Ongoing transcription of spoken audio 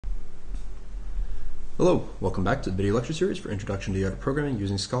Hello, welcome back to the video lecture series for Introduction to Java Programming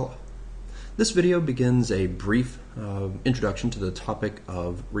using Scala. This video begins a brief introduction to the topic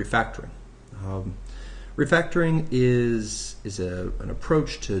of refactoring. Refactoring is an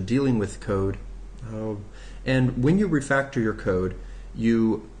approach to dealing with code, and when you refactor your code,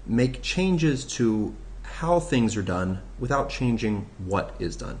 you make changes to how things are done without changing what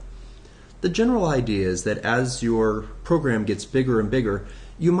is done. The general idea is that as your program gets bigger and bigger,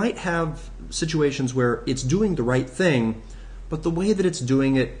 you might have situations where it's doing the right thing, but the way that it's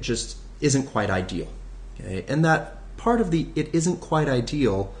doing it just isn't quite ideal. Okay? And that part of the "it isn't quite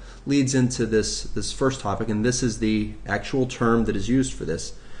ideal" leads into this first topic, and this is the actual term that is used for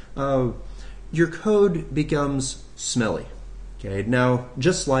this. Your code becomes smelly. Okay? Now,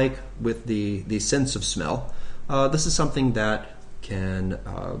 just like with the sense of smell, this is something that can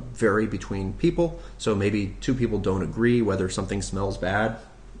vary between people. So maybe two people don't agree whether something smells bad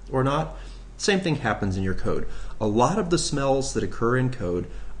or not. Same thing happens in your code. A lot of the smells that occur in code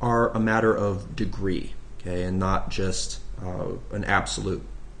are a matter of degree, okay, and not just an absolute.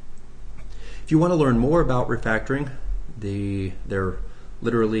 If you want to learn more about refactoring, there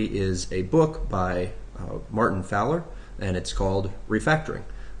literally is a book by Martin Fowler, and it's called Refactoring.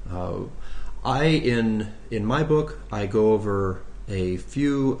 In my book, I go over a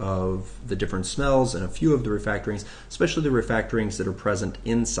few of the different smells and a few of the refactorings, especially the refactorings that are present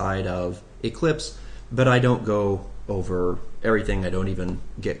inside of Eclipse, but I don't go over everything. I don't even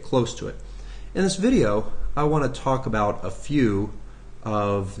get close to it. In this video, I want to talk about a few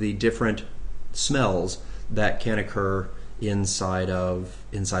of the different smells that can occur inside of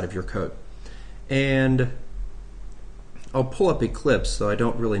your code. And I'll pull up Eclipse, though I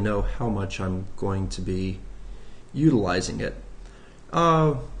don't really know how much I'm going to be utilizing it.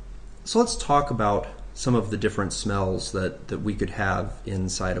 So let's talk about some of the different smells that we could have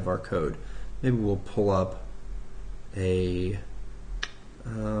inside of our code. Maybe we'll pull up here's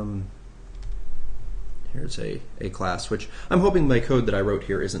a class, which I'm hoping my code that I wrote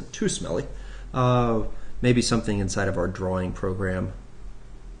here isn't too smelly. Maybe something inside of our drawing program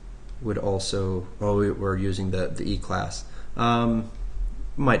would also, we're using the E class,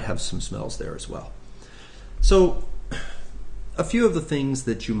 might have some smells there as well. So a few of the things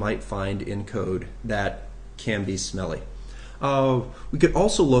that you might find in code that can be smelly. We could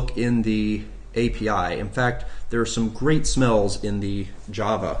also look in the API. In fact, there are some great smells in the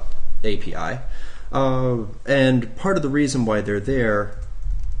Java API. And part of the reason why they're there,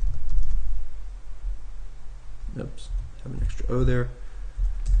 oops, have an extra O there.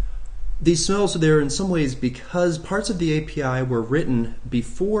 These smells are there in some ways because parts of the API were written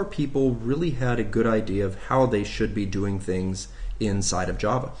before people really had a good idea of how they should be doing things inside of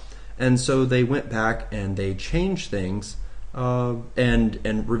Java. And so they went back and they changed things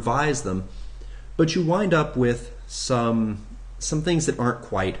and revised them. But you wind up with some things that aren't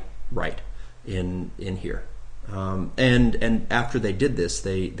quite right in here. And after they did this,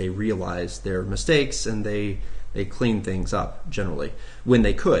 they realized their mistakes and they cleaned things up generally when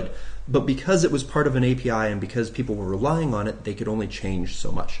they could. But because it was part of an API and because people were relying on it, they could only change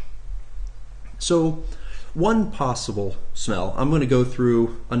so much. So one possible smell, I'm going to go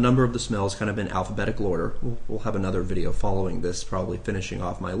through a number of the smells kind of in alphabetical order. We'll have another video following this, probably finishing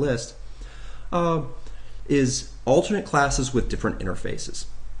off my list, is alternate classes with different interfaces.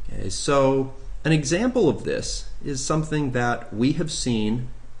 Okay, so an example of this is something that we have seen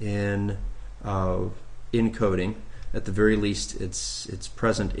in coding. At the very least, it's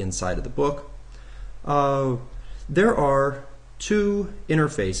present inside of the book. There are two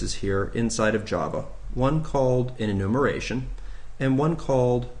interfaces here inside of Java, one called an enumeration and one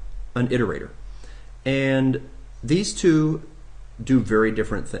called an iterator. And these two do very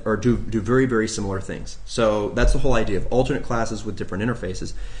different do very, very similar things. So that's the whole idea of alternate classes with different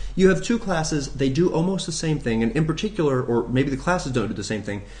interfaces. You have two classes, they do almost the same thing, and in particular, or maybe the classes don't do the same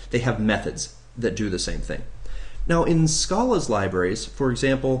thing, they have methods that do the same thing. Now in Scala's libraries, for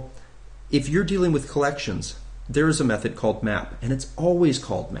example, if you're dealing with collections, there is a method called map, and it's always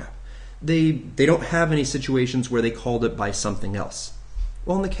called map. They don't have any situations where they called it by something else.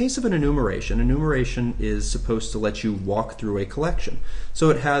 Well, in the case of an enumeration is supposed to let you walk through a collection.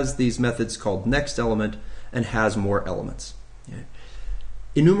 So it has these methods called next element and has more elements. Okay.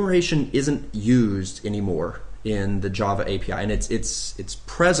 Enumeration isn't used anymore in the Java API, and it's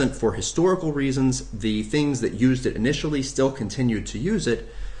present for historical reasons. The things that used it initially still continue to use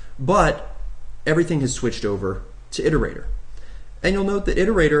it, but everything has switched over to iterator. And you'll note that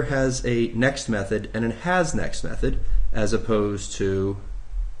iterator has a next method and an has next method, as opposed to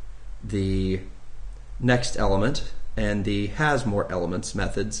the next element and the has more elements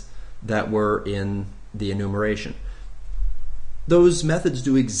methods that were in the enumeration. Those methods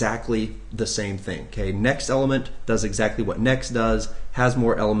do exactly the same thing. Okay, next element does exactly what next does, has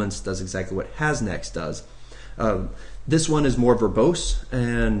more elements does exactly what has next does. This one is more verbose,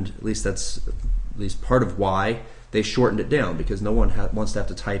 and at least that's at least part of why they shortened it down, because no one wants to have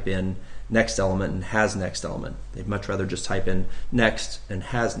to type in next element and has next element. They'd much rather just type in next and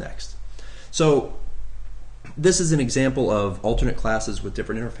has next. So this is an example of alternate classes with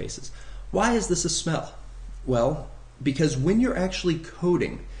different interfaces. Why is this a smell? Well, because when you're actually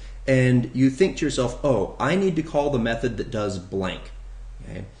coding and you think to yourself, oh, I need to call the method that does blank.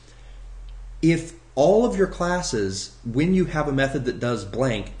 Okay? If all of your classes, when you have a method that does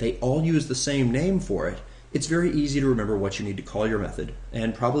blank, they all use the same name for it, it's very easy to remember what you need to call your method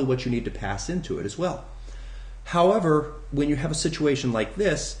and probably what you need to pass into it as well. However, when you have a situation like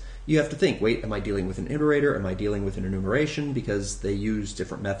this, you have to think, wait, am I dealing with an iterator? Am I dealing with an enumeration? Because they use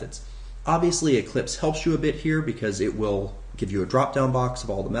different methods. Obviously, Eclipse helps you a bit here because it will give you a drop-down box of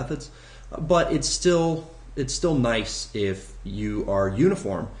all the methods, but it's still nice if you are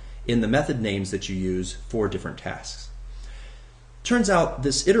uniform in the method names that you use for different tasks. Turns out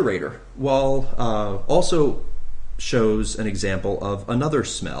this iterator, also shows an example of another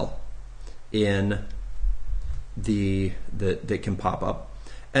smell in that can pop up,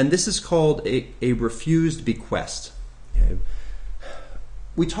 and this is called a refused bequest. Okay.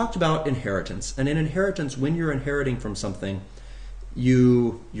 We talked about inheritance, and in inheritance, when you're inheriting from something,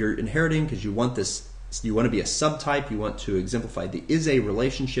 you're inheriting because you want to be a subtype, you want to exemplify the is-a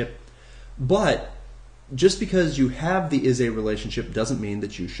relationship, but just because you have the is-a relationship doesn't mean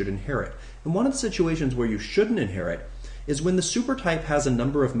that you should inherit. And one of the situations where you shouldn't inherit is when the supertype has a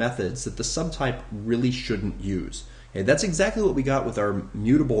number of methods that the subtype really shouldn't use. Okay, that's exactly what we got with our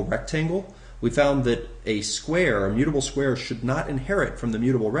mutable rectangle. We found that a mutable square, should not inherit from the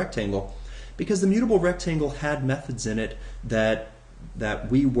mutable rectangle because the mutable rectangle had methods in it that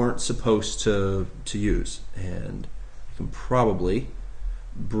we weren't supposed to use. And I can probably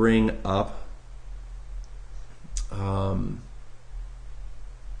bring up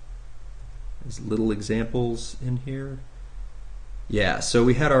there's little examples in here. Yeah, so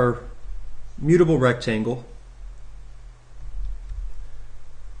we had our mutable rectangle.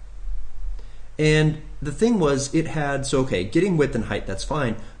 And the thing was, it had, so okay, getting width and height, that's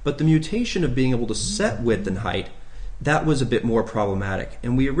fine, but the mutation of being able to set width and height, that was a bit more problematic.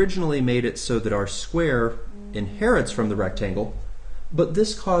 And we originally made it so that our square inherits from the rectangle, but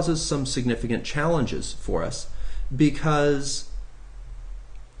this causes some significant challenges for us because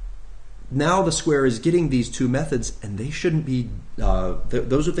now the square is getting these two methods, and they shouldn't be,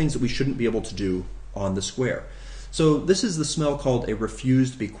 those are things that we shouldn't be able to do on the square. So this is the smell called a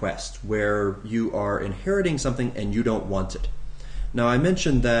refused bequest, where you are inheriting something and you don't want it. Now I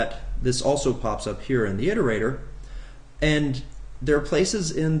mentioned that this also pops up here in the iterator, and there are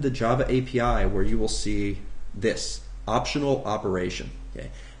places in the Java API where you will see this, optional operation. Okay?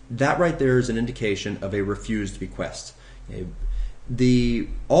 That right there is an indication of a refused bequest. Okay?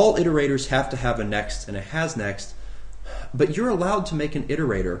 All iterators have to have a next and a has next, but you're allowed to make an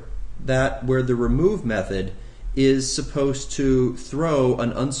iterator where the remove method is supposed to throw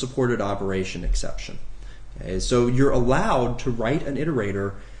an unsupported operation exception. Okay, so you're allowed to write an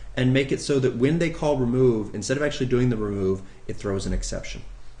iterator and make it so that when they call remove, instead of actually doing the remove, it throws an exception.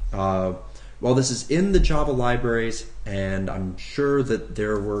 While this is in the Java libraries, and I'm sure that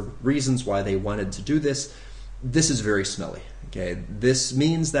there were reasons why they wanted to do this, this is very smelly. Okay, this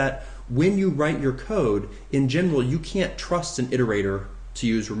means that when you write your code, in general, you can't trust an iterator to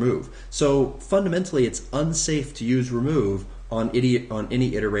use remove. So fundamentally, it's unsafe to use remove on any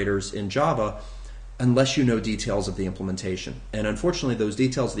iterators in Java unless you know details of the implementation. And unfortunately, those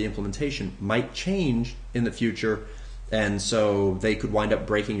details of the implementation might change in the future, and so they could wind up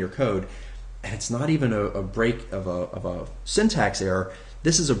breaking your code. And it's not even a break of a syntax error.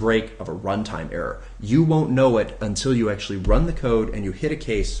 This is a break of a runtime error. You won't know it until you actually run the code and you hit a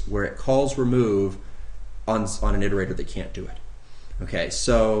case where it calls remove on an iterator that can't do it. Okay,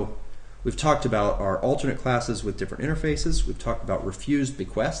 so we've talked about our alternate classes with different interfaces. We've talked about refused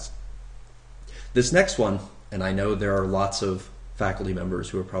bequests. This next one, and I know there are lots of faculty members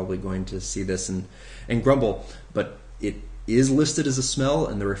who are probably going to see this and grumble, but it is listed as a smell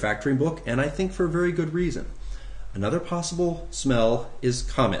in the refactoring book, and I think for a very good reason. Another possible smell is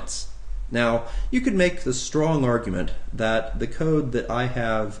comments. Now, you could make the strong argument that the code that I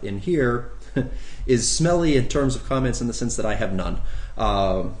have in here is smelly in terms of comments in the sense that I have none.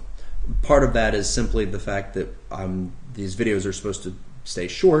 Part of that is simply the fact that these videos are supposed to stay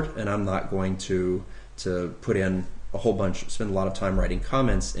short, and I'm not going to put in a whole bunch, spend a lot of time writing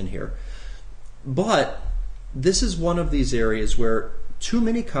comments in here. But this is one of these areas where too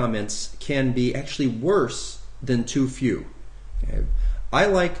many comments can be actually worse than too few. Okay? I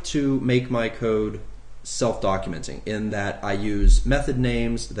like to make my code self-documenting in that I use method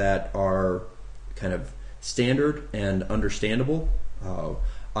names that are kind of standard and understandable.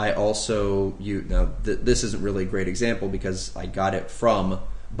 I also use, now this isn't really a great example because I got it from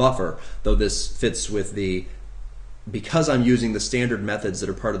Buffer, though this fits with because I'm using the standard methods that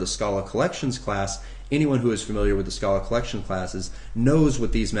are part of the Scala collections class. Anyone who is familiar with the Scala collection classes knows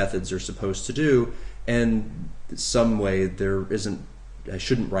what these methods are supposed to do, and some way I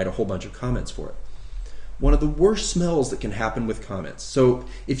shouldn't write a whole bunch of comments for it. One of the worst smells that can happen with comments. So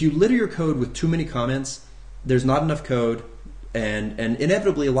if you litter your code with too many comments, there's not enough code, and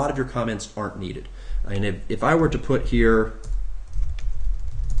inevitably a lot of your comments aren't needed. I mean, if I were to put here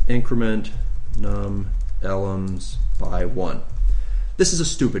increment num elms by 1, this is a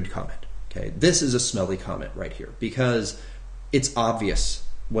stupid comment. Okay, this is a smelly comment right here because it's obvious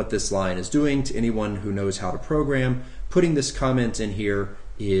what this line is doing to anyone who knows how to program. Putting this comment in here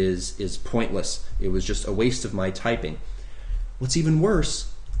is pointless. It was just a waste of my typing. What's even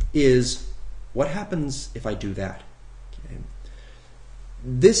worse is what happens if I do that? Okay.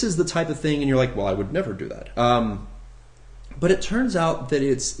 This is the type of thing, and you're like, well, I would never do that. But it turns out that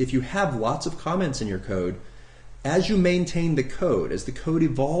if you have lots of comments in your code, as you maintain the code, as the code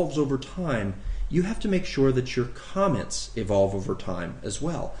evolves over time, you have to make sure that your comments evolve over time as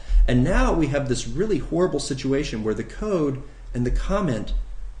well. And now we have this really horrible situation where the code and the comment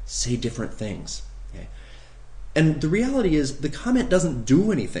say different things. Okay? And the reality is the comment doesn't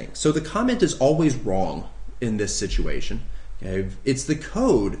do anything. So the comment is always wrong in this situation. Okay? It's the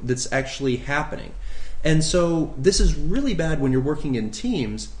code that's actually happening. And so this is really bad when you're working in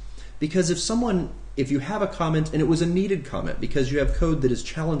teams, because if you have a comment and it was a needed comment because you have code that is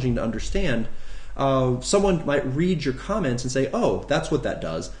challenging to understand, someone might read your comments and say, oh, that's what that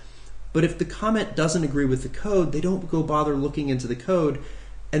does. But if the comment doesn't agree with the code, they don't go bother looking into the code,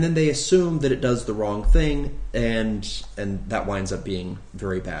 and then they assume that it does the wrong thing, and that winds up being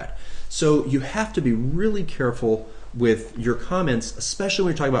very bad. So you have to be really careful with your comments, especially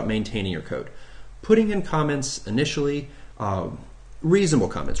when you're talking about maintaining your code. Putting in comments initially, reasonable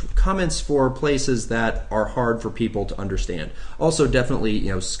comments for places that are hard for people to understand. Also,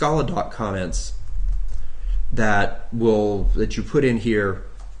 definitely, Scala doc comments that you put in here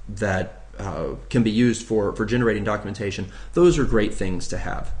that can be used for generating documentation. Those are great things to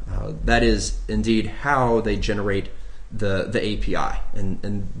have. That is indeed how they generate the API,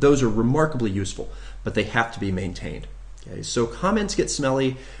 and those are remarkably useful, but they have to be maintained. Okay, so comments get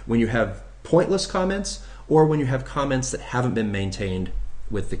smelly when you have pointless comments or when you have comments that haven't been maintained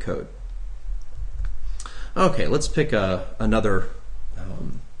with the code. Okay, let's pick another.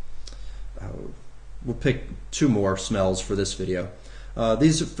 We'll pick two more smells for this video.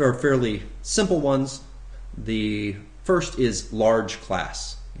 These are fairly simple ones. The first is large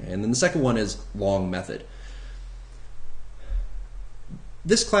class, and then the second one is long method.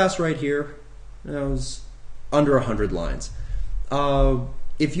 This class right here is under 100 lines.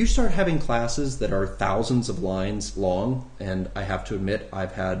 If you start having classes that are thousands of lines long, and I have to admit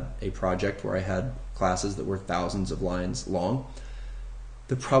I've had a project where I had classes that were thousands of lines long,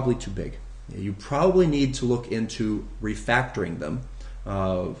 they're probably too big. You probably need to look into refactoring them,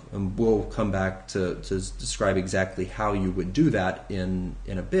 and we'll come back to describe exactly how you would do that in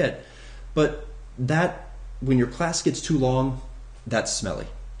a bit. But when your class gets too long, that's smelly.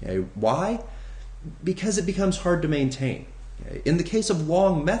 Okay? Why? Because it becomes hard to maintain. Okay? In the case of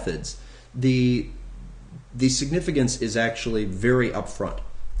long methods, the significance is actually very upfront.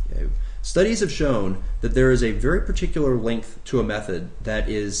 Okay? Studies have shown that there is a very particular length to a method that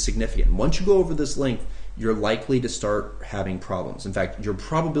is significant. Once you go over this length, you're likely to start having problems. In fact, your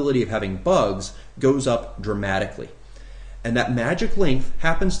probability of having bugs goes up dramatically. And that magic length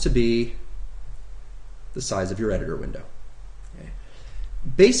happens to be the size of your editor window. Okay?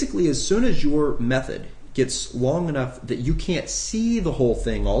 Basically, as soon as your method gets long enough that you can't see the whole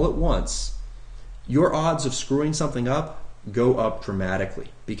thing all at once, your odds of screwing something up go up dramatically,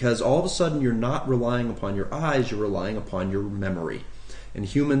 because all of a sudden you're not relying upon your eyes, you're relying upon your memory. And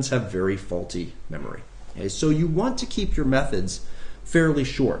humans have very faulty memory. Okay, so you want to keep your methods fairly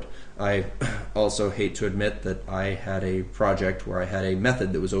short. I also hate to admit that I had a project where I had a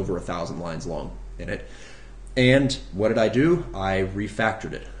method that was over 1,000 lines long in it. And what did I do? I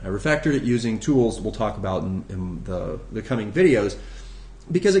refactored it. I refactored it using tools we'll talk about in the coming videos,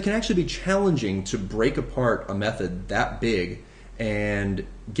 because it can actually be challenging to break apart a method that big and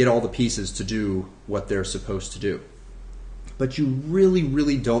get all the pieces to do what they're supposed to do. but you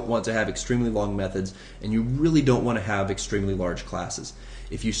really don't want to have extremely long methods, and you really don't want to have extremely large classes.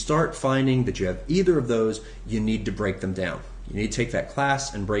 If you start finding that you have either of those, you need to break them down. You need to take that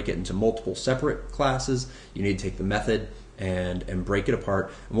class and break it into multiple separate classes. You need to take the method and break it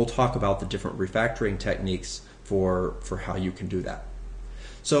apart, and we'll talk about the different refactoring techniques for how you can do that.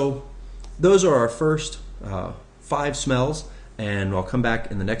 So those are our first 5 smells, and I'll come back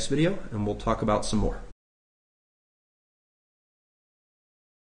in the next video and we'll talk about some more.